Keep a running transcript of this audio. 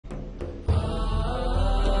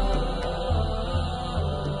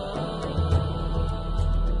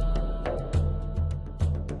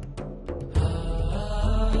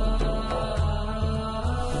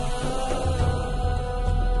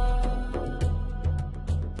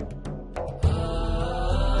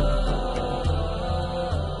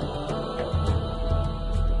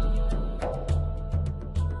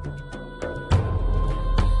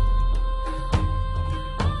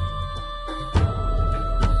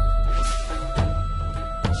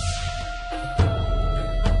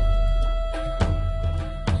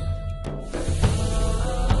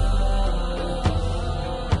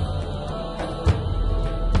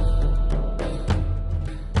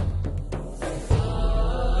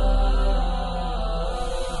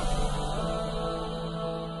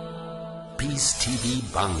Piece TV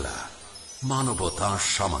Bangla, মানবতা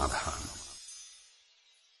সমাধান।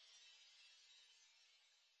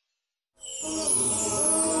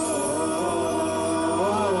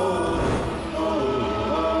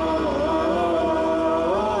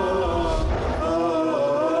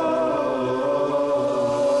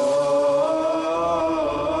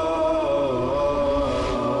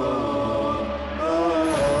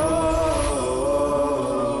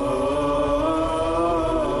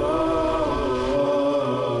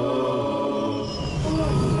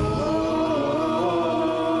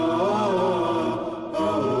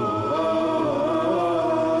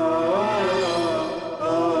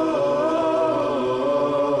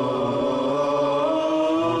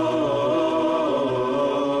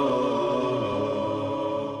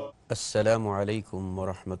 السلام عليكم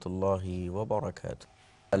ورحمة الله وبركاته.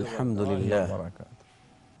 الحمد لله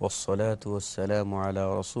والصلاة والسلام على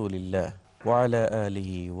رسول الله وعلى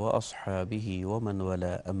آله وأصحابه ومن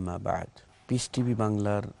ولا أما بعد. Piece TV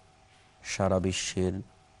বাংলার সারা বিশ্বের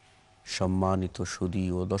সম্মানিত সুধী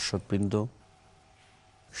ও দর্শকবৃন্দ,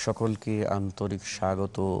 সকলকে আন্তরিক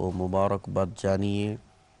স্বাগত ও মোবারকবাদ জানিয়ে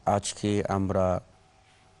আজকে আমরা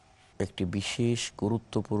একটি বিশেষ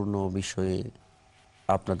গুরুত্বপূর্ণ বিষয়ে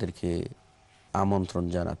আপনাদেরকে আমন্ত্রণ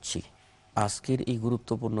জানাচ্ছি। আজকের এই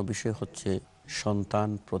গুরুত্বপূর্ণ বিষয় হচ্ছে সন্তান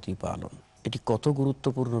প্রতিপালন। এটি কত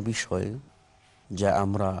গুরুত্বপূর্ণ বিষয় যা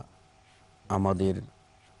আমরা আমাদের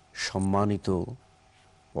সম্মানিত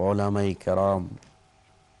ওলামায়ে কেরাম,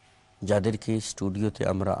 যাদেরকে স্টুডিওতে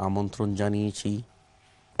আমরা আমন্ত্রণ জানিয়েছি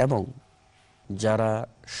এবং যারা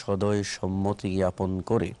সদয় সম্মতি জ্ঞাপন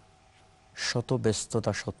করে শত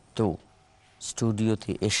ব্যস্ততা সত্ত্বেও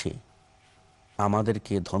স্টুডিওতে এসে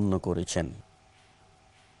আমাদেরকে ধন্য করেছেন।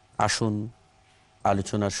 আসুন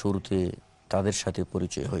আলোচনার শুরুতে তাদের সাথে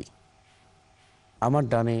পরিচয় হই। আমার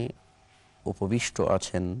ডানে উপবিষ্ট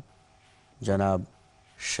আছেন জনাব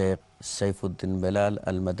শেখ সাইফুদ্দিন বেলাল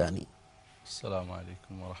আল মাদানী। আসসালামু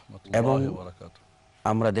আলাইকুম ওয়া রাহমাতুল্লাহি এবং ওয়া বারাকাতুহু।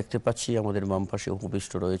 আমরা দেখতে পাচ্ছি আমাদের বাম পাশে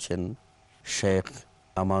উপবিষ্ট রয়েছেন শেখ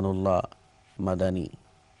আমানুল্লাহ মাদানী।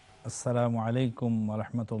 আসসালামু আলাইকুম ওয়া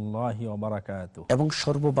রাহমাতুল্লাহি ওয়া বারাকাতুহু। এবং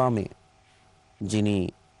সর্ববামে যিনি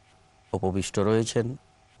উপবিষ্ট রয়েছেন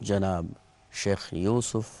জনাব শেখ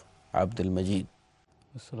ইউসুফ আব্দুল মজিদ।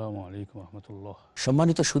 আসসালামু আলাইকুম ওয়া রাহমাতুল্লাহ।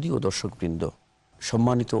 সম্মানিত সুধী ও দর্শকবৃন্দ,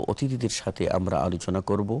 সম্মানিত অতিথিদের সাথে আমরা আলোচনা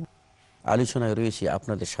করব। আলোচনায় রয়েছে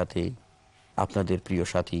আপনাদের সাথে আপনাদের প্রিয়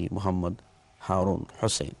সাথী মোহাম্মদ হারুন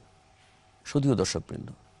হোসেন। সুধী ও দর্শকবৃন্দ,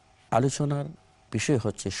 আলোচনার বিষয়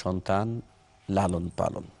হচ্ছে সন্তান লালন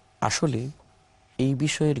পালন। আসলে এই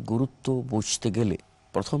বিষয়ের গুরুত্ব বুঝতে গেলে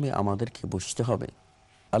প্রথমে আমাদেরকে বুঝতে হবে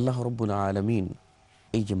আল্লাহ রাব্বুল আলামিন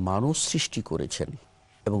এই যে মানুষ সৃষ্টি করেছেন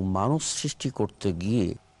এবং মানুষ সৃষ্টি করতে গিয়ে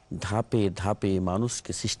ধাপে ধাপে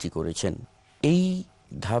মানুষকে সৃষ্টি করেছেন। এই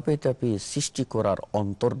ধাপে ধাপে সৃষ্টি করার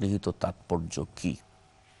অন্তর্নিহিত তাৎপর্য কি?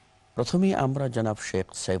 প্রথমে আমরা জনাব শেখ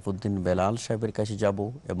সাইফুদ্দিন বেলাল সাহেবের কাছে যাব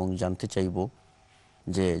এবং জানতে চাইব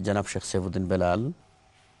যে জনাব শেখ সাইফুদ্দিন বেলাল,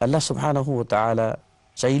 আল্লাহ সুবহানাহু ওয়া তাআলা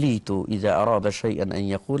চাইলেই তো ইযা আরাদা শাইআন আন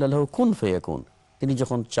ইয়াকুলা লাহু কুন ফায়াকুন, তিনি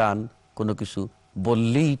যখন চান কোনো কিছু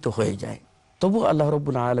বললেই তো হয়ে যায়। তবু আল্লাহ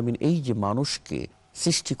রাব্বুল আলামিন এই যে মানুষকে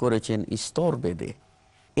সৃষ্টি করেছেন স্তর বেঁধে,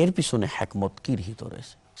 এর পিছনে হিকমত কি নিহিত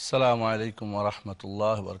রয়েছে? আসসালামু আলাইকুম ওয়া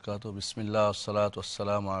রাহমাতুল্লাহি ওয়া বারাকাতুহু। বিসমিল্লাহ ওয়াস সালাতু ওয়াস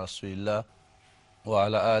সালামু আলা রাসূলিল্লাহ ওয়া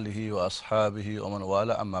আলা আলিহি ওয়া আসহাবিহি ওয়া মান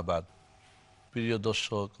ওয়ালা, আম্মা বাদ। প্রিয়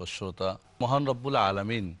দর্শক ও শ্রোতা, মহান রব্বুল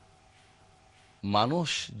আলামিন মানুষ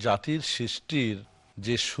জাতির সৃষ্টির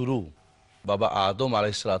যে শুরু, বাবা আদম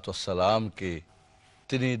আলাইহিস সালাতু ওয়াস সালামকে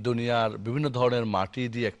তিনি দুনিয়ার বিভিন্ন ধরনের মাটি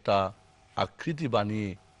দিয়ে একটা আকৃতি বানিয়ে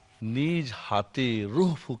নিজ হাতে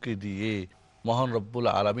রূহ ফুঁকে দিয়ে মহান রব্বুল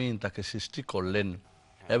আলামিন তাকে সৃষ্টি করলেন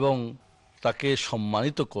এবং তাকে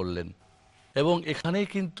সম্মানিত করলেন। এবং এখানেই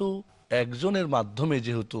কিন্তু একজনের মাধ্যমে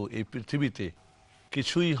যেহেতু এই পৃথিবীতে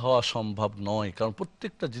কিছুই হওয়া সম্ভব নয়, কারণ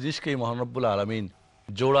প্রত্যেকটা জিনিসকেই মহান রব্বুল আলামিন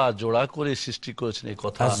জোড়া জোড়া করে সৃষ্টি করেছেন, এই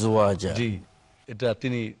কথা জি এটা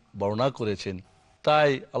তিনি বর্ণনা করেছেন। তাই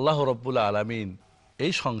আল্লাহ রব্বুল আলামিন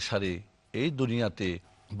এই সংসারে, এই দুনিয়াতে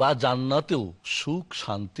বা জান্নাতেও সুখ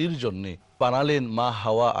শান্তির জন্যে বানালেন মা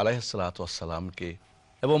হাওয়া আলাইহিস সালাতু ওয়াস সালামকে।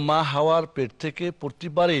 এবং মা হাওয়ার পেট থেকে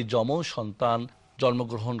প্রতিবারেই যমজ সন্তান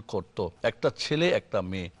জন্মগ্রহণ করত, একটা ছেলে একটা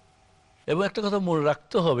মেয়ে। এবং একটা কথা মনে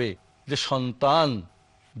রাখতে হবে যে সন্তান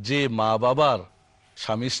যে মা বাবার,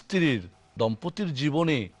 স্বামী স্ত্রীর, দম্পতির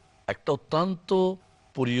জীবনে একটা অত্যন্ত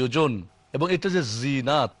প্রয়োজন, এবং এটা যে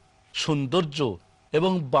জিনাত, সৌন্দর্য,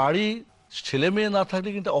 এবং বাড়ি ছেলে মেয়ে না থাকলে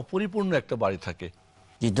কিন্তু অপরিপূর্ণ একটা বাড়ি থাকে।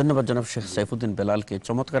 জি, ধন্যবাদ জনাব শেখ সাইফুদ্দিন বেলালকে,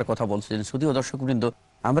 চমৎকার কথা বলছিলেন। শুধু দর্শকবৃন্দ,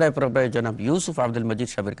 আমরা এ পর্যায়ে জনাব ইউসুফ আব্দুল মজিদ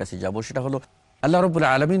সাহেবের কাছে যাব। সেটা হলো আল্লাহ রাব্বুল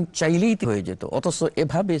আলামিন চাইলেই হয়ে যেত, অথচ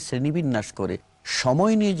এভাবে শ্রেণীবিন্যাস করে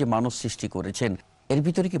সময় নিয়ে যে মানুষ সৃষ্টি করেছেন, এর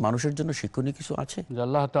ভিতরে কি মানুষের জন্য শিক্ষণীয় কিছু আছে? যে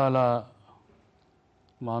আল্লাহ তাআলা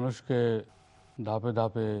মানুষকে ধাপে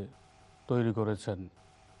ধাপে তৈরি করেছেন।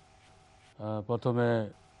 প্রথমে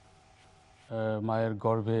মায়ের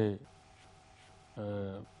গর্ভে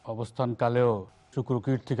অবস্থানকালেও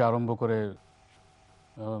শুক্রকীট থেকে আরম্ভ করে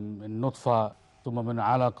নুতফা, তুম্মা মিন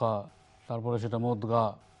আলাকা, তারপরে সেটা মুদগা,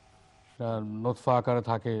 নুতফা আকারে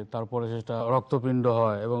থাকে, তারপরে সেটা রক্তপিণ্ড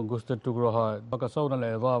হয় এবং গোশতের টুকরো হয়।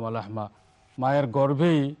 মায়ের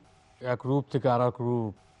গর্ভেই এক রূপ থেকে আর এক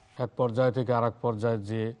রূপ, এক পর্যায় থেকে আর এক পর্যায়ে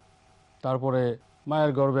যে তারপরে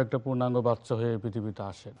মায়ের গর্ভে একটা পূর্ণাঙ্গ বাচ্চা হয়ে পৃথিবীতে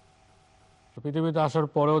আসেন। পৃথিবীতে আসার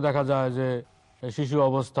পরেও দেখা যায় যে শিশু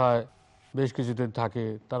অবস্থায় বেশ কিছুদিন থাকে,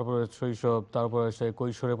 তারপরে শৈশব, তারপরে সে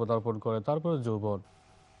কৈশোরে পদার্পণ করে, তারপরে যৌবন।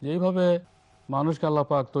 এইভাবে মানুষকে আল্লাহ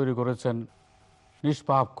পাক তৈরি করেছেন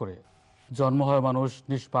নিষ্পাপ করে। জন্ম হয় মানুষ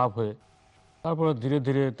নিষ্পাপ হয়ে, তারপরে ধীরে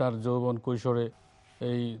ধীরে তার যৌবন, কৈশোরে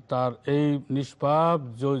তার এই নিষ্পাপ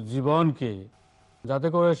জীবনকে যাতে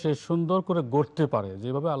করে সে সুন্দর করে গড়তে পারে,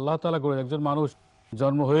 যেভাবে আল্লাহ তাআলা করে। একজন মানুষ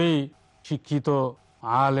জন্ম হয়েই শিক্ষিত,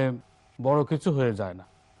 আলেম, বড় কিছু হয়ে যায় না।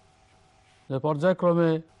 যে পর্যায়ক্রমে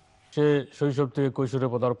সে শৈশব থেকে কৈশোরে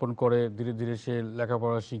পদার্পণ করে, ধীরে ধীরে সে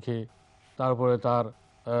লেখাপড়া শিখে, তারপরে তার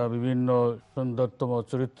বিভিন্ন সুন্দরতম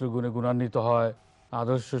চরিত্র গুণে গুণান্বিত হয়,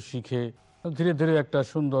 আদর্শ শিখে, ধীরে ধীরে একটা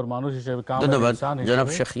সুন্দর মানুষ হিসেবে। ধন্যবাদ জনাব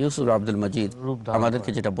শেখ ইউসুফ আব্দুল মজিদ। আমাদেরকে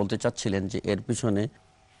যেটা বলতে চাচ্ছিলেন যে এর পিছনে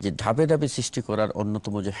যে ধাপে ধাপে সৃষ্টি করার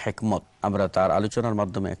অন্যতম যে হিকমত, আমরা তার আলোচনার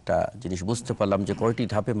মাধ্যমে একটা জিনিস বুঝতে পারলাম যে কয়টি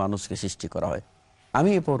ধাপে মানুষকে সৃষ্টি করা হয়। আমি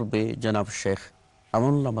এ পর্বে জনাব শেখ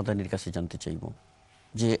আমানুল্লাহ মাদানির কাছে জানতে চাইব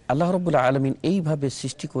যে আল্লাহ রাব্বুল আলামিন এইভাবে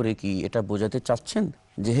সৃষ্টি করে কি এটা বোঝাতে চাচ্ছেন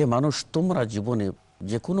যে হে মানুষ, তোমরা জীবনে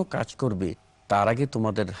যে কোনো কাজ করবে তার আগে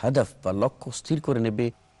তোমাদের হাদাফ বা লক্ষ্য স্থির করে নেবে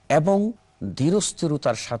এবং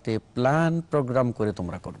ধীরস্থিরতার সাথে প্ল্যান প্রোগ্রাম করে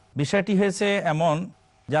তোমরা করো। বিষয়টি হয়েছে এমন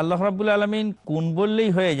যে আল্লাহ রাব্বুল আলামিন কোন বললেই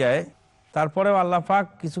হয়ে যায়, তারপরেও আল্লাহ পাক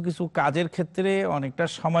কিছু কিছু কাজের ক্ষেত্রে অনেকটা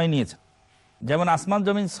সময় নিয়েছেন। যেমন আসমান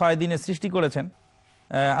জমিন 6 দিনে সৃষ্টি করেছেন।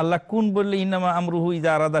 আল্লাহ কুন বললে ইন্নামা আমরুহু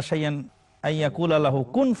ইযা আরাদা শাইআন আইয়াকুল লাহু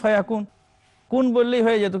কুন ফায়াকুন, কুন বললেই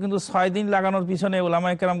হয়ে যেত। কিন্তু 6 দিন লাগানোর পিছনে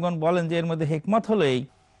উলামায়ে কেরামগণ বলেন যে এর মধ্যে হিকমত হলো এই,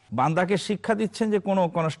 বান্দাকে শিক্ষা দিচ্ছেন যে কোনো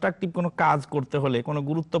কনস্ট্রাকটিভ কোনো কাজ করতে হলে, কোনো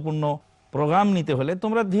গুরুত্বপূর্ণ প্রোগ্রাম নিতে হলে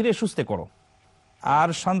তোমরা ধীরে সুস্থে করো। আর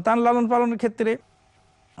সন্তান লালন পালনের ক্ষেত্রে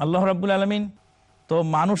আল্লাহ রাব্বুল আলামিন তো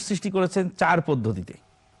মানুষ সৃষ্টি করেছেন 4 পদ্ধতিতে।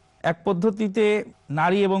 এক পদ্ধতিতে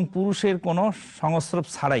নারী এবং পুরুষের কোনো সংস্রব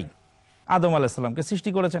ছাড়াই আদম আলাইহিস সালামকে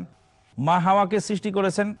সৃষ্টি করেছেন। মা হাওয়াকে সৃষ্টি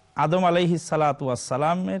করেছেন আদম আলাইহিস সালাতু ওয়াস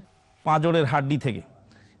সালামের পাঁজরের হাড্ডি থেকে।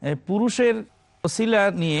 পুরুষের ওসিলা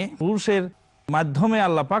নিয়ে, পুরুষের মাধ্যমে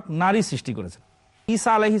আল্লাহ পাক নারী সৃষ্টি করেছেন।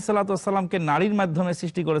 ঈসা আলাইহিস সালাতু ওয়াস সালামকে নারীর মাধ্যমে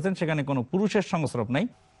সৃষ্টি করেছেন, সেখানে কোনো পুরুষের সংস্রব নাই।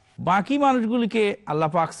 বাকি মানুষগুলিকে আল্লাহ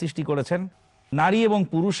পাক সৃষ্টি করেছেন নারী এবং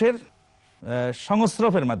পুরুষের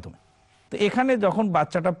সংস্রবের মাধ্যমে। তো এখানে যখন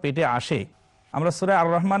বাচ্চাটা পেটে আসে, আমরা সূরা আর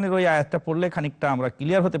রহমানের ওই আয়াতটা পড়লে খানিকটা আমরা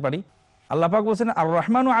ক্লিয়ার হতে পারি। আল্লাহ পাক বলছেন আর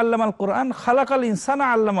রহমানু আল্লামাল কোরআন খালাকাল ইনসানা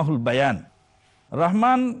আল্লামাহুল বায়ান।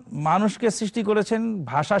 রহমান মানুষকে সৃষ্টি করেছেন,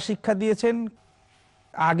 ভাষা শিক্ষা দিয়েছেন।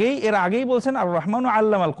 এর আগেই বলছেন আর রহমানু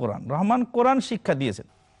আল্লামাল কোরআন, রহমান কোরআন শিক্ষা দিয়েছেন।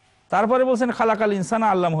 তারপরে বলছেন খালাকাল ইনসানা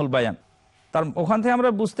আল্লামাহুল বায়ান। তার ওখান থেকে আমরা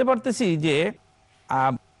বুঝতে পারতেছি যে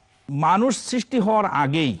মানুষ সৃষ্টি হওয়ার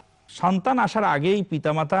আগেই, সন্তান আসার আগেই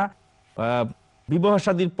পিতামাতা বিবাহ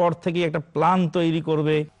শাদীর পর থেকে একটা প্ল্যান তৈরি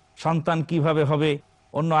করবে সন্তান কিভাবে হবে।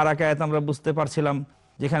 অন্য আর এক আয়াত আমরা বুঝতে পারছিলাম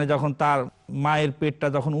যেখানে যখন তার মায়ের পেটটা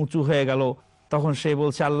যখন উঁচু হয়ে গেল, তখন সে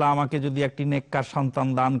বলছে আল্লাহ আমাকে যদি একটি নেককার সন্তান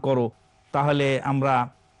দান করো তাহলে আমরা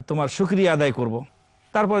তোমার শুকরিয়া আদায় করব।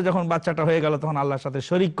 তারপরে যখন বাচ্চাটা হয়ে গেল তখন আল্লাহর সাথে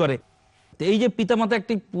শরিক করে। তো এই যে পিতামাতা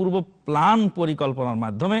একটি পূর্ব প্ল্যান পরিকল্পনার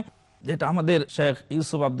মাধ্যমে, যেটা আমাদের শেখ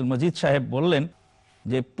ইউসুফ আব্দুল মজিদ সাহেব বললেন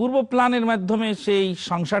যে পূর্ব প্ল্যানের মাধ্যমে সেই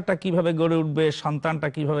সংসারটা কিভাবে গড়ে উঠবে, সন্তানটা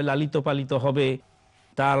কিভাবে লালিত পালিত হবে,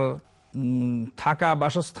 তার থাকা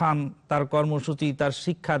বাসস্থান, তার কর্মসূচি, তার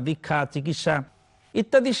শিক্ষা দীক্ষা, চিকিৎসা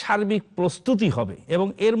ইত্যাদি সার্বিক প্রস্তুতি হবে এবং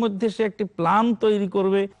এর মধ্যে সে একটি প্ল্যান তৈরি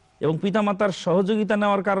করবে এবং পিতামাতার সহযোগিতা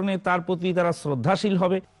নেওয়ার কারণে তার প্রতি তারা শ্রদ্ধাশীল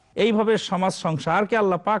হবে। এইভাবে সমাজ সংসারকে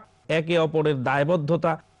আল্লাহ পাক একে অপরের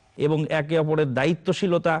দায়বদ্ধতা এবং একে অপরের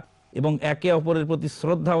দায়িত্বশীলতা এবং একে অপরের প্রতি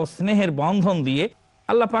শ্রদ্ধা ও স্নেহের বন্ধন দিয়ে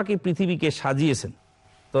আল্লাহ পাক এই পৃথিবীকে সাজিয়েছেন।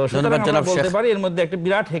 তো সুতরাং আমরা বলতে পারি এর মধ্যে একটা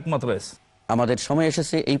বিরাট হিকমত রয়েছে। আমাদের সময়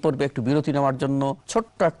এসেছে এই পর্বে একটু বিরতি নেওয়ার জন্য।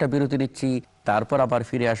 ছোট্ট একটা বিরতি নিচ্ছি, তারপর আবার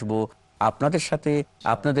ফিরে আসব আপনাদের সাথে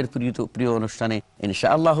আপনাদের প্রিয় অনুষ্ঠানে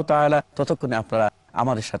ইনশাআল্লাহ তাআলা। ততক্ষণে আপনারা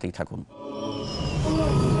আমাদের সাথেই থাকুন।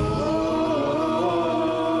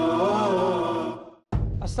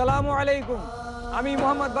 আসসালামু আলাইকুম, আমি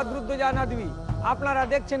মোহাম্মদ বদরুদ্দোজা নদভী। আপনারা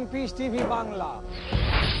দেখছেন piece TV Bangla.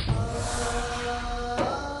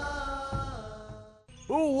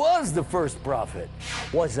 Who was the first prophet?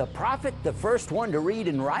 Was a prophet the first one to read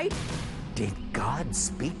and write? Did God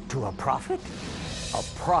speak to a prophet? A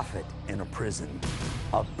prophet in a prison.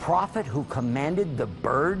 A prophet who commanded the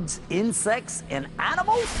birds, insects, and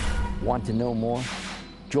animals? Want to know more?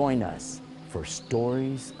 Join us for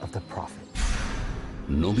Stories of the Prophet.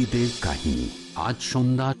 নবীদের কাহিনী আজ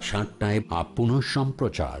সন্ধ্যা ৭টায় বা পুনঃ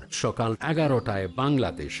সম্প্রচার সকাল ১১টায়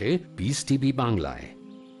বাংলাদেশে piece TV বাংলায়।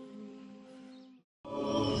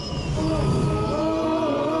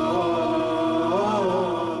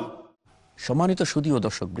 সম্মানিত সুধী ও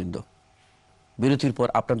দর্শকবৃন্দ, বিরতির পর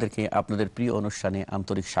আপনাদেরকে আপনাদের প্রিয় অনুষ্ঠানে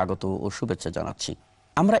আন্তরিক স্বাগত ও শুভেচ্ছা জানাচ্ছি।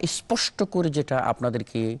 আমরা স্পষ্ট করে যেটা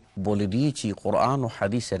আপনাদেরকে বলে দিয়েছি কোরআন ও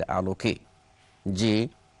হাদিসের আলোকে, যে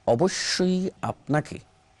অবশ্যই আপনাকে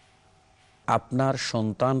আপনার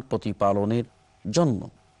সন্তান প্রতিপালনের জন্য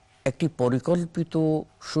একটি পরিকল্পিত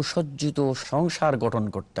সুসজ্জিত সংসার গঠন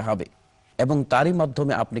করতে হবে এবং তারই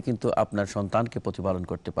মাধ্যমে আপনি কিন্তু আপনার সন্তানকে প্রতিপালন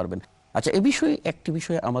করতে পারবেন। আচ্ছা, এই বিষয়ে একটি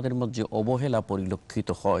বিষয়ে আমাদের মধ্যে অবহেলা পরিলক্ষিত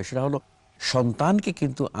হয়, সেটা হলো সন্তানকে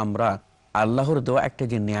কিন্তু আমরা আল্লাহর দেওয়া একটা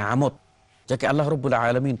যে নিয়ামত, যাকে আল্লাহ রাব্বুল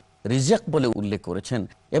আলামিন রিজক বলে উল্লেখ করেছেন,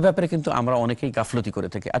 এ ব্যাপারে কিন্তু আমরা অনেকেই গাফলতি করে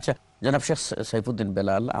থাকি। আচ্ছা জনাব শেখ সাইফুদ্দিন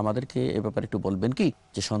বেলাল, আমাদেরকে এ ব্যাপারে একটু বলবেন কি,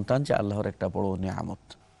 যে সন্তান যে আল্লাহর একটা বড় নিয়ামত?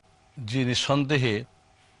 জি, নিঃসন্দেহে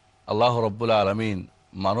আল্লাহ রাব্বুল আলামিন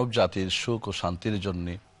মানব জাতির সুখ ও শান্তির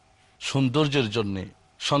জন্যে, সৌন্দর্যের জন্যে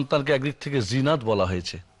সন্তানকে একদিক থেকে জিনাত বলা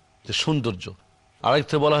হয়েছে, যে সৌন্দর্য, আরেক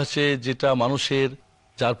থেকে বলা হয়েছে যেটা মানুষের,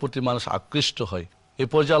 যার প্রতি মানুষ আকৃষ্ট হয়। এ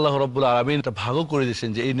পর্যায়ে আল্লাহ রাব্বুল আলামিন এটা ভাগও করে দিয়েছেন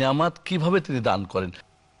যে এই নিয়ামত কিভাবে তিনি দান করেন।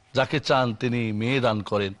 যাকে চান তিনি মেয়ে দান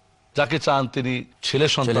করেন, যাকে চান তিনি ছেলে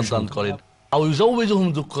সন্তান দান করেন,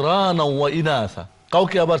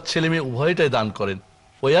 কাউকে আবার ছেলে মেয়ে উভয়টাই দান করেন,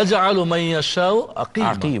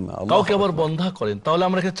 কাউকে আবার বন্ধা করেন। তাহলে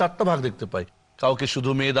আমরা এখানে চারটা ভাগ দেখতে পাই। কাউকে শুধু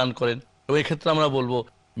মেয়ে দান করেন, এবং এই ক্ষেত্রে আমরা বলবো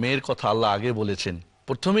মেয়ের কথা আল্লাহ আগে বলেছেন,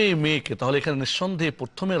 প্রথমে মেয়েকে। তাহলে এখানে নিঃসন্দেহে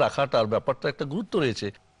প্রথমে রাখাটার ব্যাপারটা একটা গুরুত্ব রয়েছে,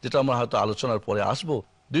 যেটা আমরা হয়তো আলোচনার পরে আসবো।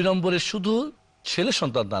 2 নম্বরে শুধু ছেলে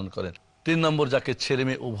সন্তান দান করেন। 3 নম্বর যাকে ছেলে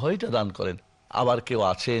মেয়ে উভয়টা দান করেন। আবার কেউ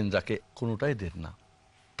আছেন যাকে কোনোটাই দেন না।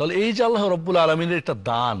 তাহলে এই যে আল্লাহ রব্বুল আলমিনের এটা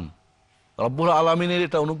দান, রব্বুল আলমিনের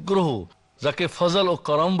এটা অনুগ্রহ, যাকে ফজল ও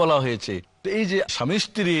করম বলা হয়েছে। এই যে স্বামী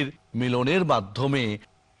স্ত্রীর মিলনের মাধ্যমে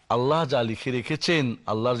আল্লাহ যা লিখে রেখেছেন,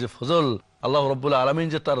 আল্লাহর যে ফজল, আল্লাহ রব্বুল আলমিন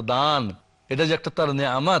যে তার দান, এটা যে একটা তার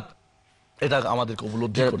নেয়ামত, এটা আমাদেরকে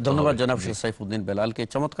উপলব্ধি করতে হবে। ধন্যবাদ জনাব শেখ সাইফুদ্দিন বেলালকে,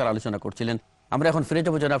 চমৎকার আলোচনা করছিলেন। আমরা এখন ফিরে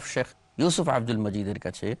যাবো জনাব শেখ ইউসুফ আব্দুল মজিদের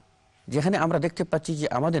কাছে, যেখানে আমরা দেখতে পাচ্ছি যে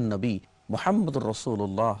আমাদের নবী মুহাম্মদুর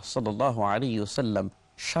রাসূলুল্লাহ সাল্লাল্লাহু আলাইহি ওয়াসাল্লাম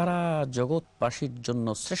সারা জগৎবাসীর জন্য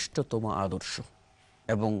শ্রেষ্ঠতম আদর্শ,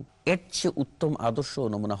 এবং এর চেয়ে উত্তম আদর্শ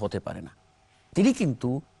নমুনা হতে পারে না। তিনি কিন্তু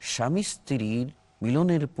স্বামী স্ত্রীর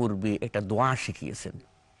মিলনের পূর্বে একটা দোয়া শিখিয়েছেন,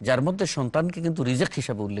 যার মধ্যে সন্তানকে কিন্তু রিজক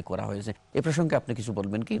হিসাবে উল্লেখ করা হয়েছে। এ প্রসঙ্গে আপনি কিছু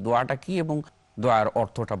বলবেন কি? দোয়াটা কি এবং দোয়ার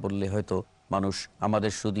অর্থটা বললে হয়তো মানুষ,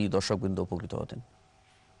 আমাদের শুধু দর্শকবৃন্দ উপকৃত হতেন।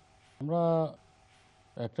 আমরা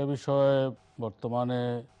একটা বিষয় বর্তমানে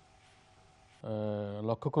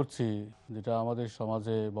লক্ষ্য করছি, যেটা আমাদের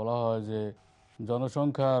সমাজে বলা হয় যে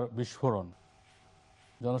জনসংখ্যার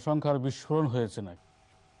বিস্ফোরণ হয়েছে নাকি,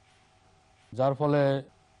 যার ফলে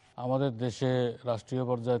আমাদের দেশে রাষ্ট্রীয়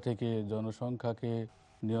পর্যায় থেকে জনসংখ্যাকে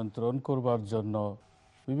নিয়ন্ত্রণ করবার জন্য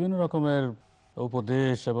বিভিন্ন রকমের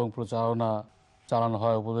উপদেশ এবং প্রচারণা চালানো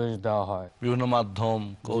হয়, উপদেশ দেওয়া হয় বিভিন্ন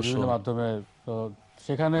মাধ্যমে। তো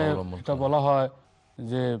সেখানে এটা বলা হয়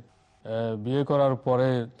যে বিয়ে করার পরে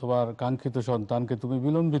তোমার কাঙ্ক্ষিত সন্তানকে তুমি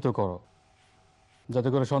বিলম্বিত করো, যাতে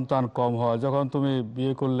করে সন্তান কম হয়। যখন তুমি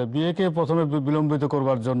বিয়ে করলে, বিয়েকে প্রথমে বিলম্বিত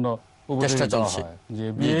করবার জন্য উপদেশ দেওয়া হয় যে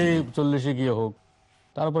বিয়ে 40-এ গিয়ে হোক,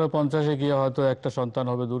 তারপরে 50-এ গিয়ে হয়তো একটা সন্তান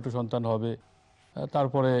হবে, 2টো সন্তান হবে,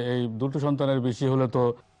 তারপরে এই 2টো সন্তানের বেশি হলে তো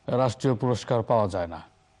রাষ্ট্রীয় পুরস্কার পাওয়া যায় না।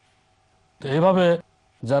 তো এইভাবে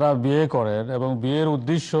যারা বিয়ে করেন এবং বিয়ের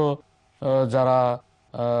উদ্দেশ্য যারা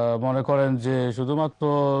মনে করেন যে শুধুমাত্র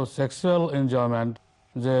সেক্সুয়াল এনজয়মেন্ট,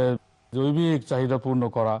 যে জৈবিক চাহিদা পূর্ণ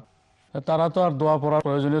করা, তারা তো আর দোয়া পড়ার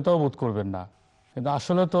প্রয়োজনীয়তাও বোধ করবেন না। কিন্তু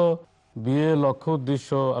আসলে তো বিয়ের লক্ষ্য উদ্দেশ্য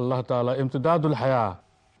আল্লাহ তাআলা ইমতিদাদুল হায়া,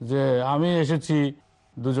 যে আমি এসেছি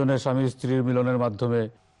দুজনের স্বামী স্ত্রীর মিলনের মাধ্যমে,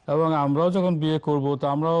 এবং আমরাও যখন বিয়ে করব তো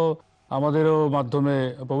আমরাও আমাদেরও মাধ্যমে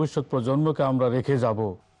ভবিষ্যৎ প্রজন্মকে আমরা রেখে যাব।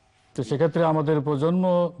 তো সেক্ষেত্রে আমাদের প্রজন্ম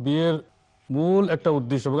বিয়ের মূল একটা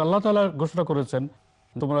উদ্দেশ্য, এবং আল্লাহ তাআলা ঘোষণা করেছেন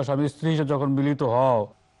তোমরা স্বামী স্ত্রী হিসেবে যখন মিলিত হও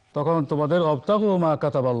তখন তোমাদের অবতাগু মা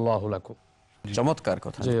কাতাবাল্লাহু লাকুম, চমৎকার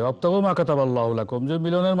কথা, যে অবতাগু মা কাতাবাল্লাহু লাকুম, যে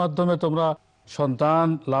মিলনের মাধ্যমে তোমরা সন্তান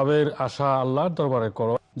লাভের আশা আল্লাহর দরবারে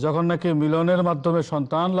করো। যখন নাকি মিলনের মাধ্যমে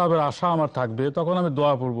সন্তান লাভের আশা আমার থাকবে, তখন আমি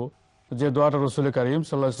দোয়া পড়বো, যে দোয়াটা রাসূল করিম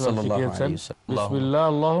সাল্লাল্লাহু আলাইহি ওয়াসাল্লাম শিখিয়েছেন, বিসমিল্লাহ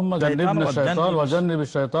আল্লাহুম্মা জান্নিবনা শাইতান ওয়া জান্নিবিশ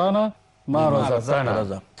শাইতানা মা রাযাকতানা।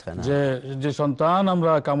 যে সন্তান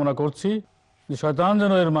আমরা কামনা করছি, যে শয়তান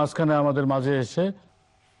যেন এর মাঝখানে আমাদের মাঝে এসে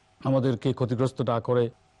আমাদেরকে ক্ষতিগ্রস্ত না করে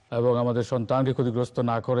এবং আমাদের সন্তানকে ক্ষতিগ্রস্ত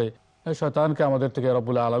না করে, শয়তানকে আমাদের থেকে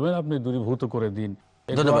রব্বুল আলামিন আপনি দূরীভূত করে দিন।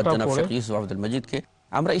 ধন্যবাদ জনাব শেখ ইউসুফ আব্দুল মজিদকে।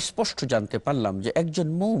 আমরা স্পষ্ট জানতে পারলাম যে একজন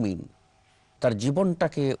মুমিন তার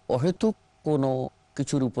জীবনটাকে অহেতুক কোনো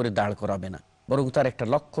কিছুর উপরে দাঁড় করাবে না, বরং তার একটা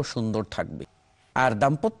লক্ষ্য সুন্দর থাকবে। আর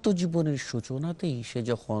দাম্পত্য জীবনের সূচনাতেই সে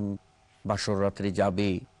যখন বাসর রাত্রে যাবে,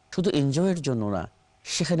 শুধু এনজয়ের জন্য না,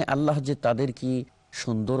 সেখানে আল্লাহ যে তাদেরকে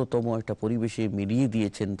সুন্দরতম একটা পরিবেশে মিলিয়ে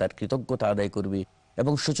দিয়েছেন তার কৃতজ্ঞতা আদায় করবে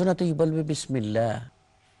এবং সূচনাতেই বলবে বিসমিল্লাহ,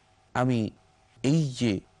 আমি এই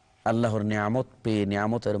যে আল্লাহর নিয়ামত পেয়ে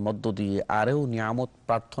নিয়ামতের মধ্য দিয়ে আরও নিয়ামত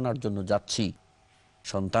প্রার্থনার জন্য যাচ্ছি,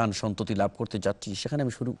 সন্তান সন্ততি লাভ করতে যাচ্ছি, সেখানে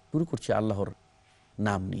আমি শুরু করছি আল্লাহর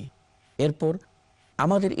নাম নিয়ে। এরপর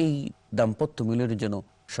আমাদের এই দাম্পত্য মিলনের জন্য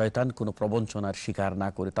শয়তান কোনো প্রবঞ্চনার শিকার না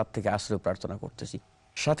করে তার থেকে আশ্রয় প্রার্থনা করতেছি।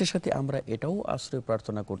 সাথে সাথে আমরা এটাও আশ্রয়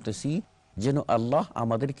প্রার্থনা করতেছি যেন আল্লাহ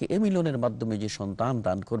আমাদেরকে এ মিলনের মাধ্যমে যে সন্তান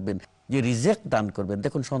দান করবেন, যে রিজেক দান করবেন,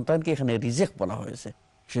 দেখুন সন্তানকে এখানে রিজেক বলা হয়েছে,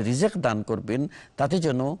 সে রিজেক দান করবেন, তাতে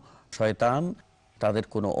যেন শয়তান তাদের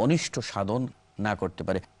কোনো অনিষ্ট সাধন না করতে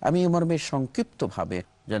পারে। আমি এই মর্মে সংক্ষিপ্তভাবে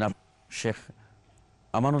জনাব শেখ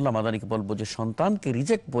আমানুল্লাহ মাদানীকে বলবো যে সন্তানকে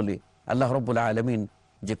রিজেক বলে আল্লাহ রাব্বুল আলামিন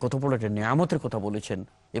যে কত বড় একটা নিয়ামতের কথা বলেছেন,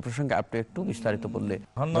 এই প্রসঙ্গে আপনি একটু বিস্তারিত বললে।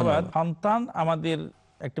 ধন্যবাদ। সন্তান আমাদের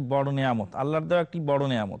একটি বড় নিয়ামত, আল্লাহর দেওয়া একটি বড়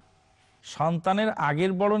নিয়ামত। সন্তানের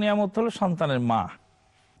আগের বড় নিয়ামত হলো সন্তানের মা,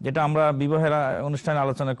 যেটা আমরা বিবাহের অনুষ্ঠানে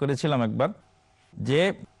আলোচনা করেছিলাম একবার, যে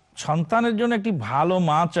সন্তানের জন্য একটি ভালো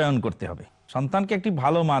মা চয়ন করতে হবে, সন্তানকে একটি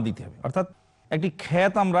ভালো মা দিতে হবে। অর্থাৎ একটি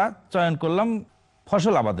ক্ষেত আমরা চয়ন করলাম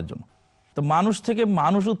ফসল আবাদের জন্য, তো মানুষ থেকে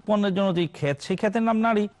মানুষ উৎপন্নের জন্য যে ক্ষেত, সেই ক্ষেতের নাম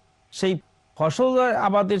নারী। সেই ফসল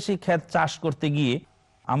আবাদের সেই ক্ষেত চাষ করতে গিয়ে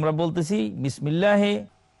আমরা বলতেছি বিসমিল্লাহে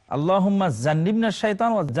আল্লাহুম্মা জান্নিবনা শাইতান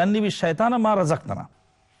ওয়া জান্নিবিশ শাইতানা মা রাযাকতানা।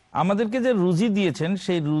 আমাদেরকে যে রুজি দিয়েছেন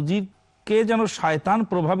সেই রুজিকে যেন শয়তান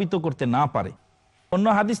প্রভাবিত করতে না পারে। অন্য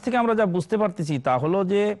হাদিস থেকে আমরা যা বুঝতে পারতেছি তা হলো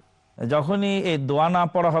যে যখনই এই দোয়া না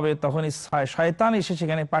পড়া হবে তখনই শয়তান এসে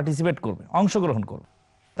সেখানে পার্টিসিপেট করবে, অংশগ্রহণ করবে।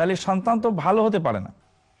 তাহলে সন্তান তো ভালো হতে পারে না।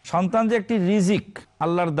 সন্তান যে একটি রিজিক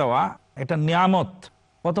আল্লাহর দেওয়া, একটা নিয়ামত।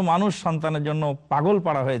 কত মানুষ সন্তানের জন্য পাগল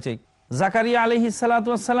পাড়া হয়েছে। জাকারিয়া আলাইহিস সালাতু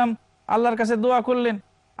ওয়াস সালাম আল্লাহর কাছে দোয়া করলেন,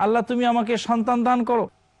 আল্লাহ তুমি আমাকে সন্তান দান করো।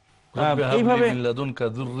 এইভাবে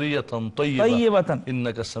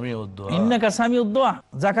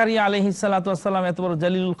জাকারিয়া আলাইহিস সালাতু ওয়াস সালাম এত বড়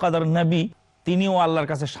জালিলুল কদর নবী, তিনিও আল্লাহর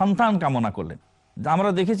কাছে সন্তান কামনা করলেন। আমরা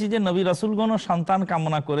দেখেছি যে নবী রাসূলগণও সন্তান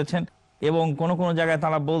কামনা করেছেন এবং কোন কোন জায়গায়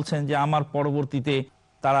তারা বলছেন যে আমার পরবর্তীতে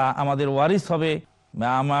তারা আমাদের ওয়ারিস হবে,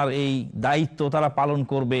 আমার এই দায়িত্ব তারা পালন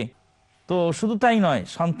করবে। তো শুধু তাই নয়,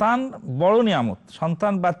 সন্তান বড় নিয়ামত।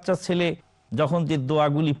 সন্তান বাচ্চা ছেলে যখন যে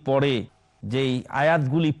দোয়াগুলি পড়ে, যেই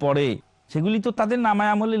আয়াতগুলি পড়ে, সেগুলি তো তাদের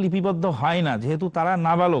নামায় আমলে লিপিবদ্ধ হয় না, যেহেতু তারা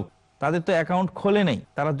নাবালক, তাদের তো অ্যাকাউন্ট খোলে নেই।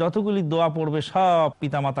 তারা যতগুলি দোয়া পড়বে সব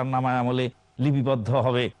পিতামাতার নামায় আমলে লিপিবদ্ধ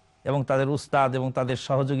হবে এবং তাদের উস্তাদ এবং তাদের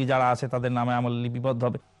সহযোগী যারা আছে তাদের নামায় আমলে লিপিবদ্ধ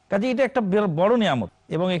হবে। কাজে এটা একটা বড় নিয়ামত।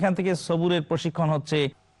 এবং এখান থেকে সবুরের প্রশিক্ষণ হচ্ছে,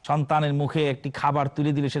 সন্তানের মুখে একটি খাবার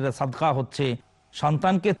তুলে দিলে সেটা সাদকা হচ্ছে,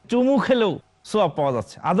 সন্তানকে চুমু খেলেও সওয়াব পাওয়া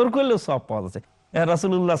যাচ্ছে, আদর করলেও সওয়াব পাওয়া যাচ্ছে।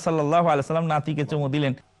 রাসূলুল্লাহ সাল্লাল্লাহু আলাইহি সাল্লাম নাতিকে চুমু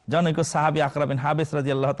দিলেন। জনৈক সাহাবী আকরা বিন হাবিস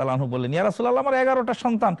রাদিয়াল্লাহু তাআলা আনহু বললেন, ইয়া রাসূলুল্লাহ, আমার 11টা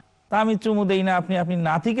সন্তান, তা আমি চুমু দেই না, আপনি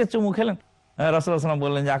নাতিকে চুমু খেলেন। রাসূলুল্লাহ সাল্লাল্লাহু আলাইহি ওয়াসাল্লাম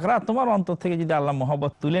বললেন যে আকরা, তোমার অন্তর থেকে যদি আল্লাহ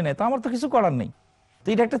মহব্বত তুলে নেয় তো আমার তো কিছু করার নেই। তো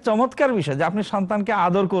এটা একটা চমৎকার বিষয় যে আপনি সন্তানকে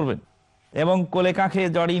আদর করবেন এবং কোলে কাঁখে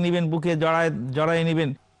জড়িয়ে নেবেন, বুকে জড়ায় নেবেন।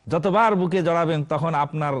 যতবার বুকে জড়াবেন তখন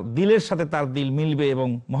আপনার দিলের সাথে তার দিল মিলবে এবং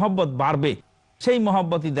মহব্বত বাড়বে। সেই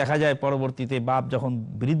মহব্বতই দেখা যায় পরবর্তীতে বাপ যখন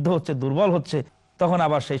বৃদ্ধ হচ্ছে, দুর্বল হচ্ছে, তখন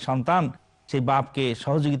আবার সেই সন্তান সেই বাপকে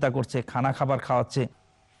সহযোগিতা করছে, খানা খাবার খাওয়াচ্ছে।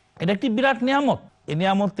 এটা একটি বিরাট নিয়ামত। এই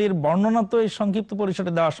নিয়ামতের বর্ণনা তো এই সংক্ষিপ্ত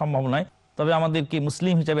পরিসরে দেওয়া সম্ভব নয়, তবে আমাদেরকে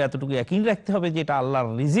মুসলিম হিসেবে এতটুকু ইয়াকিন রাখতে হবে যে এটা আল্লাহর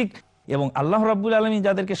রিজিক এবং আল্লাহ রাব্বুল আলামিন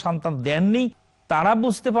যাদেরকে সন্তান দেননি তারা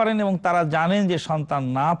বুঝতে পারেন এবং তারা জানেন যে সন্তান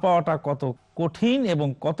না পাওয়াটা কত কঠিন এবং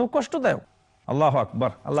কত কষ্টদায়ক। আল্লাহু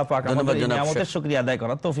আকবার। আল্লাহ পাক আমাদের এই নিয়ামতের শুকরিয়া আদায়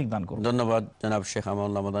করার তৌফিক দান করুন। ধন্যবাদ জনাব শেখ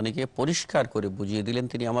আমানুল্লাহ মাদানীকে। পরিষ্কার করে বুঝিয়ে দিলেন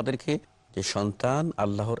তিনি আমাদেরকে যে সন্তান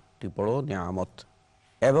আল্লাহর একটি বড় নিয়ামত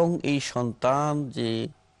এবং এই সন্তান যে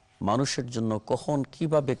মানুষের জন্য কখন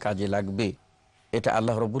কিভাবে কাজে লাগবে এটা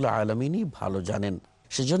আল্লাহ রাব্বুল আলামিনই ভালো জানেন।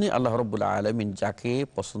 সেজন্যই আল্লাহ রাব্বুল আলামিন যাকে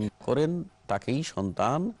পছন্দ করেন তাকেই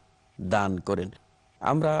সন্তান দান করেন।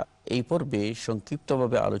 আমরা এই পর্বে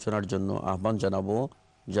সংক্ষিপ্তভাবে আলোচনার জন্য আহ্বান জানাবো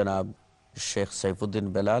জনাব শেখ সাইফুদ্দিন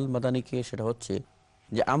বেলাল মাদানীকে। সেটা হচ্ছে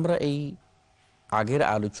যে আমরা এই আগের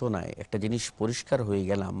আলোচনায় একটা জিনিস পরিষ্কার হয়ে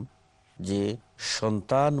গেলাম যে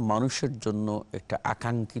সন্তান মানুষের জন্য একটা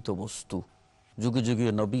আকাঙ্ক্ষিত বস্তু। যুগে যুগে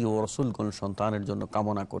নবী ও রসুলগণ সন্তানের জন্য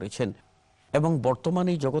কামনা করেছেন, এবং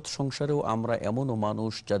বর্তমানে জগৎ সংসারেও আমরা এমনও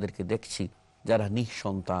মানুষ যাদেরকে দেখছি যারা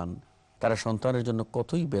নিঃসন্তান, তারা সন্তানের জন্য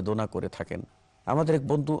কতই বেদনা করে থাকেন। আমাদের এক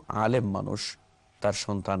বন্ধু আলেম মানুষ, তার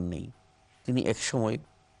সন্তান নেই। তিনি একসময়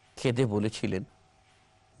খেদে বলেছিলেন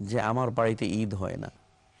যে আমার বাড়িতে ঈদ হয় না,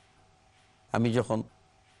 আমি যখন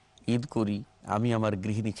ঈদ করি আমি আমার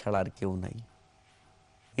গৃহিণী ছাড়া আর কেউ নাই,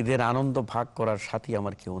 ঈদের আনন্দ ভাগ করার সাথী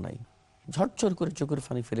আমার কেউ নাই। ঝরঝর করে চোখের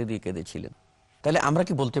পানি ফেলে দিয়ে কেঁদেছিলেন। তাহলে আমরা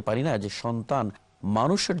কি বলতে পারি না যে সন্তান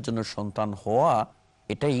মানুষের জন্য সন্তান হওয়া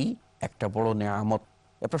এটাই একটা বড় নেয়ামত?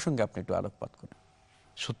 এ প্রসঙ্গে আপনি একটু আলোকপাত করেন।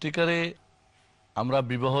 সত্যিকারে আমরা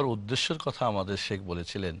বিবাহর উদ্দেশ্যের কথা আমাদের শেখ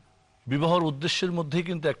বলেছিলেন। বিবাহর উদ্দেশ্যের মধ্যেই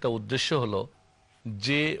কিন্তু একটা উদ্দেশ্য হলো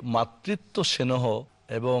যে মাতৃত্ব স্নেহ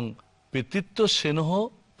এবং পিতৃত্ব স্নেহ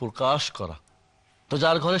প্রকাশ করা। তো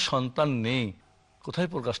যার ঘরে সন্তান নেই কোথায়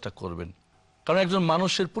প্রকাশটা করবেন? কারণ একজন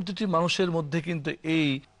মানুষের, প্রতিটি মানুষের মধ্যে কিন্তু এই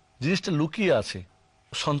জিনিসটা লুকিয়ে আছে।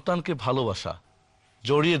 সন্তানকে ভালোবাসা,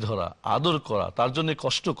 জড়িয়ে ধরা, আদর করা, তার জন্য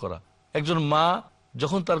কষ্ট করা। একজন মা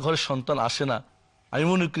যখন তার ঘরে সন্তান আসে না, আমি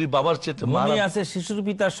মনে করি বাবার চেয়ে মনে আছে শিশুর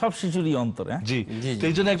পিতা সব শিশুরই অন্তরে। জি,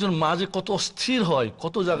 এই জন্য একজন মা যে কত অস্থির হয়,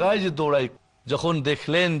 কত জায়গায় যে দৌড়ায়, যখন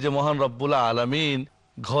দেখলেন যে মহান রব্বুল আলামিন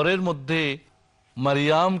ঘরের মধ্যে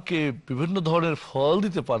মারিয়ামকে বিভিন্ন ধরনের ফল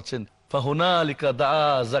দিতে পারছেন, ফাহুনালিকা দা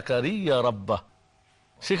জাকারিয়া রাব্বা,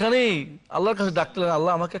 সেখানেই আল্লাহর কাছে ডাকলেন,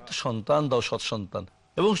 আল্লাহ আমাকে একটা সন্তান দাও, সৎ সন্তান।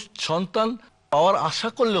 এবং সন্তান পাওয়ার আশা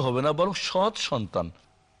করলে হবে না, বরং সৎ সন্তান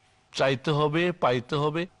চাইতে হবে, পাইতে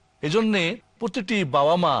হবে। এজন্যে প্রতিটি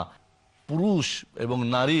বাবা মা, পুরুষ এবং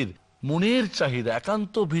নারীর মনের চাহিদা,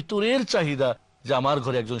 একান্ত ভিতরের চাহিদা যে আমার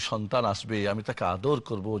ঘরে একজন সন্তান আসবে, আমি তাকে আদর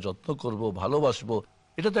করব, যত্ন করব, ভালোবাসবো।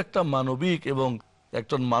 এটা তো একটা মানবিক এবং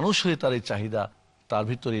একজন মানুষ হয়ে তার এই চাহিদা তার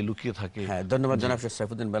ভিতরে লুকিয়ে থাকে। হ্যাঁ, ধন্যবাদ জনাব শেখ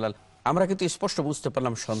সাইফুদ্দিন বেলাল। আমরা কিন্তু স্পষ্ট বুঝতে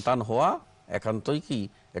পারলাম সন্তান হওয়া একান্তই কি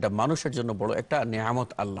এটা মানুষের জন্য বড় একটা নেয়ামত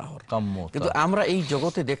আল্লাহর। কিন্তু আমরা এই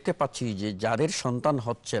জগতে দেখতে পাচ্ছি যে যাদের সন্তান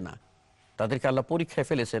হচ্ছে না তাদেরকে আল্লাহ পরীক্ষায়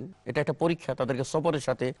ফেলেছেন। এটা একটা পরীক্ষা, তাদেরকে সবরের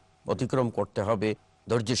সাথে অতিক্রম করতে হবে,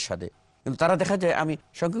 ধৈর্যের সাথে। কিন্তু তারা দেখা যায়, আমি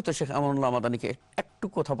সংক্ষিপ্ত শেখ আমানুল্লাহ মাদানীকে একটু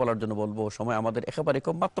কথা বলার জন্য বলবো, সময় আমাদের একেবারে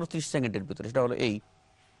কম, মাত্র 30 সেকেন্ডের ভিতরে। সেটা হলো এই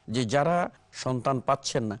যে যারা সন্তান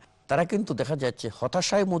পাচ্ছেন না তারা কিন্তু দেখা যাচ্ছে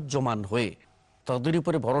হতাশায় মুহ্যমান হয়ে তাদের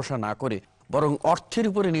উপরে ভরসা না করে বরং অর্থের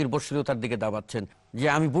উপরে নির্ভরশীলতার দিকে দাবাচ্ছেন, যে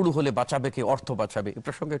আমি বুড়ো হলে বাঁচাবে কে, অর্থ বাঁচাবে। এই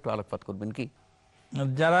প্রসঙ্গে একটু আলোকপাত করবেন কি?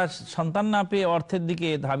 যারা সন্তান না পেয়ে অর্থের দিকে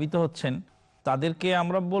ধাবিত হচ্ছেন তাদেরকে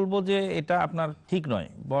আমরা বলবো যে এটা আপনার ঠিক নয়।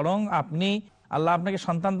 বরং আপনি, আল্লাহ আপনাকে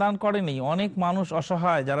সন্তান দান করেনি। অনেক মানুষ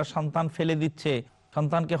অসহায় যারা সন্তান ফেলে দিচ্ছে,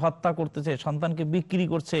 সন্তানকে হত্যা করতেছে, সন্তানকে বিক্রি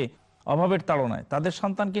করছে অভাবের তাড়নায়। তাদের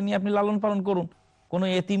সন্তানকে নিয়ে আপনি লালন পালন করুন, কোনো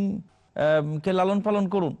এতিম কে লালন পালন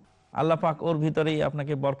করুন। আল্লাহ পাক ওর ভিতরেই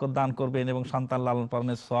আপনাকে বরকত দান করবেন এবং সন্তান লালন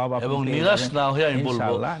পালনের সওয়াব আপনি এবং নিরাশ না হয়ে, আমি বলবো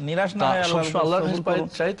ইনশাআল্লাহ নিরাশ না হয়ে আল্লাহর কাছে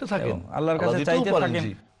চাইতে থাকেন, আল্লাহর কাছে চাইতে থাকেন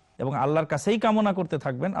এবং আল্লাহর কাছেই কামনা করতে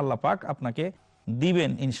থাকবেন। আল্লাহ পাক আপনাকে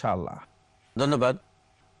দিবেন ইনশাআল্লাহ। ধন্যবাদ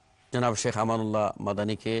জনাব শেখ আমানুল্লাহ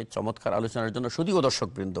মাদানীকে চমৎকার আলোচনার জন্য। শুধুও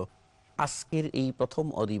দর্শকবৃন্দ, আজকের এই প্রথম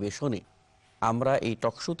অধিবেশনে আমরা এই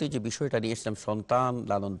টকশোতে যে বিষয়টা নিয়ে এসেছিলাম সন্তান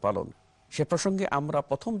লালন পালন, সে প্রসঙ্গে আমরা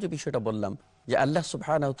প্রথম যে বিষয়টা বললাম যে আল্লাহ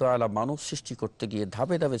সুবহানাহু ওয়া তাআলা মানুষ সৃষ্টি করতে গিয়ে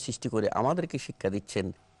ধাপে ধাপে সৃষ্টি করে আমাদেরকে শিক্ষা দিচ্ছেন,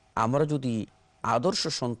 আমরা যদি আদর্শ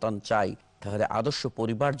সন্তান চাই তাহলে আদর্শ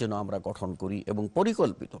পরিবার যেন আমরা গঠন করি এবং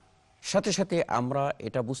পরিকল্পিত। সাথে সাথে আমরা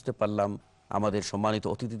এটা বুঝতে পারলাম আমাদের সম্মানিত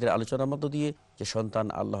অতিথিদের আলোচনার মধ্য দিয়ে যে সন্তান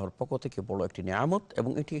আল্লাহর পক্ষ থেকে বড় একটি নিয়ামত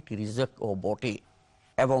এবং এটি একটি রিজক ও বটে।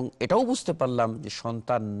 এবং এটাও বুঝতে পারলাম যে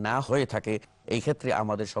সন্তান না হয়ে থাকে এই ক্ষেত্রে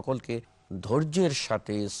আমাদের সকলকে ধৈর্যের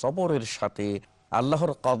সাথে, সবরের সাথে,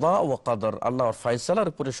 আল্লাহর কদা ও কদর, আল্লাহর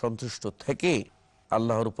ফয়সালার উপরে সন্তুষ্ট থেকে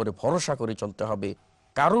আল্লাহর উপরে ভরসা করে চলতে হবে।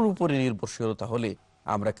 কারোর উপরে নির্ভরশীলতা হলে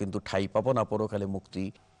আমরা কিন্তু ঠাঁই পাবো না, পরকালে মুক্তি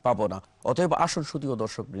পাবো না। অতএব আসল শুধুও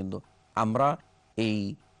দর্শকবৃন্দ, আমরা এই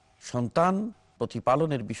সন্তান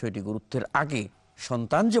প্রতিপালনের বিষয়টি গুরুত্বের আগে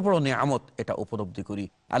সন্তান যে বড় নিয়ামত এটা উপলব্ধি করি।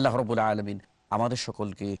 আল্লাহ রাব্বুল আলামিন আমাদের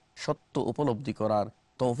সকলকে সত্য উপলব্ধি করার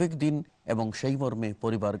তৌফিক দিন এবং সেই মর্মে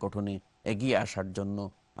পরিবার গঠনে এগিয়ে আসার জন্য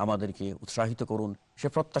আমাদেরকে উৎসাহিত করুন। সে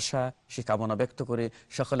প্রত্যাশা, সে কামনা ব্যক্ত করে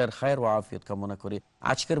সকলের খায়ের ও আফিয়ত কামনা করে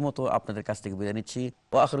আজকের মতো আপনাদের কাছ থেকে বিদায় নিচ্ছি।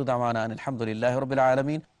 ওয়া আখিরু দাওয়ানা আলহামদুলিল্লাহি রাব্বিল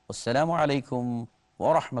আলামিন। আসসালামু আলাইকুম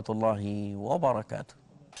ওয়া রাহমাতুল্লাহি ওয়া বারাকাতুহু।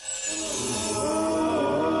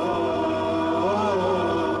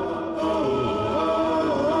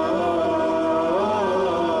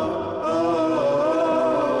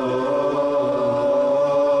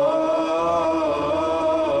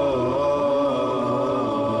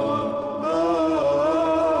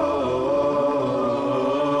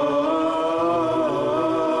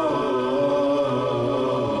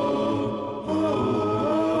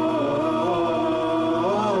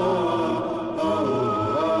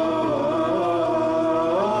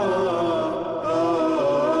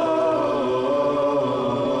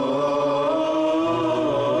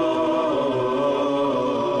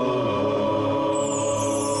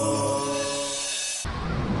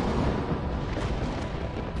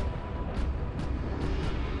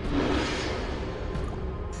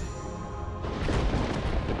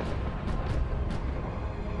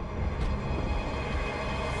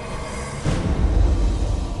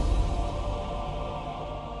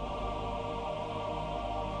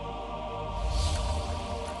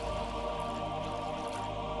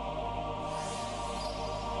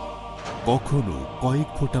 কখনো কয়েক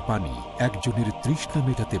ফোঁটা পানি একজনের তৃষ্ণা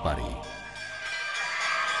মেটাতে পারে।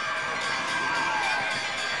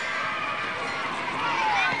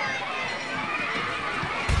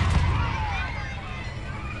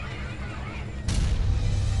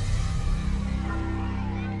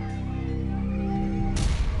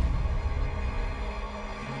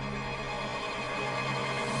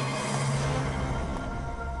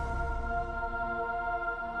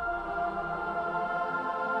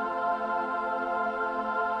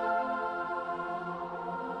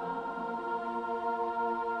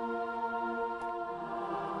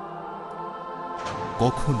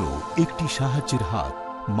 কখনো একটি সাহায্যের হাত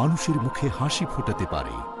মানুষের মুখে হাসি ফোটাতে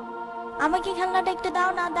পারে। আমাকে খেলনাটা একটু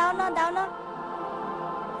দাও না, দাও না, দাও না।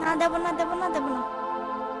 না, দেব না, দেব না, দেব না।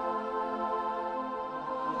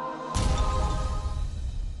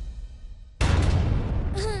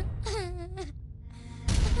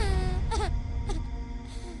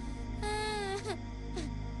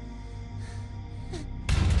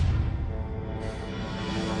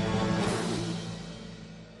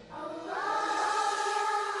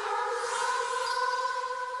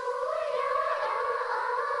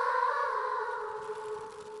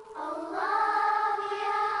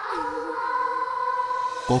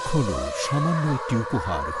 কখনো সামান্য একটি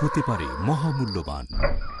উপহার হতে পারে মহামূল্যবান।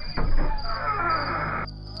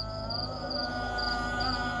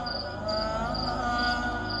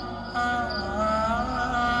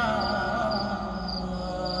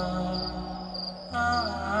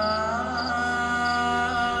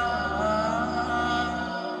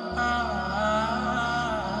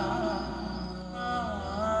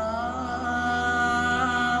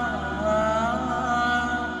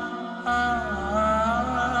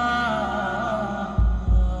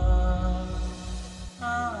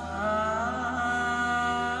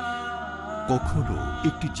 কখনো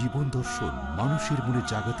একটি জীবন দর্শন মানুষের মনে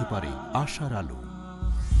জাগাতে পারে আশার আলো।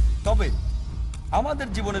 তবে আমাদের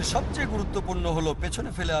জীবনের সবচেয়ে গুরুত্বপূর্ণ হলো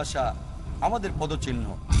পেছনে ফেলে আসা আমাদের পদচিহ্ন।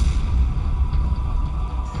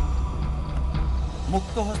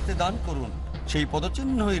 মুক্ত হস্তে দান করুন, সেই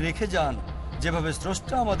পদচিহ্নই রেখে যান যেভাবে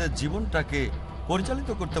স্রষ্টা আমাদের জীবনটাকে পরিচালিত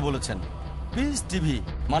করতে বলেছেন। পিস টিভি,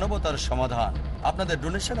 মানবতার সমাধান। আপনাদের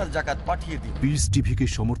ডোনেশন আর জাকাত পাঠিয়ে দিন। পিস টিভিকে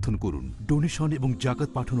সমর্থন করুন। ডোনেশন এবং জাকাত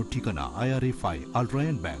পাঠানোর ঠিকানা IRFI আল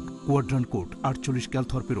Ryan bank, quadrant code 48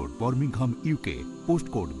 Calthorpe road, Birmingham, UK। Post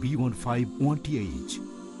code B151TH,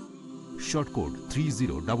 short code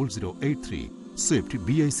 300083, Swift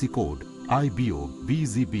BIC code IBO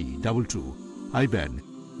BZB22, IBAN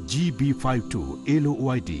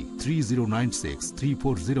GB52LOYD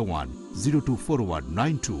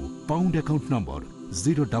 30963401024192, pound account number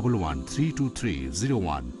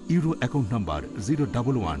 011323001, euro account number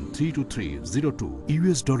 011323002,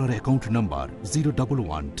 US dollar account number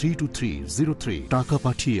 011323003। টাকা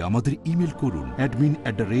পাঠিয়ে আমাদের email করুন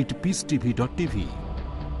admin@peacetv.tv।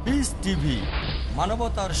 Piece TV,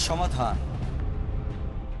 মানবতার সমাধান।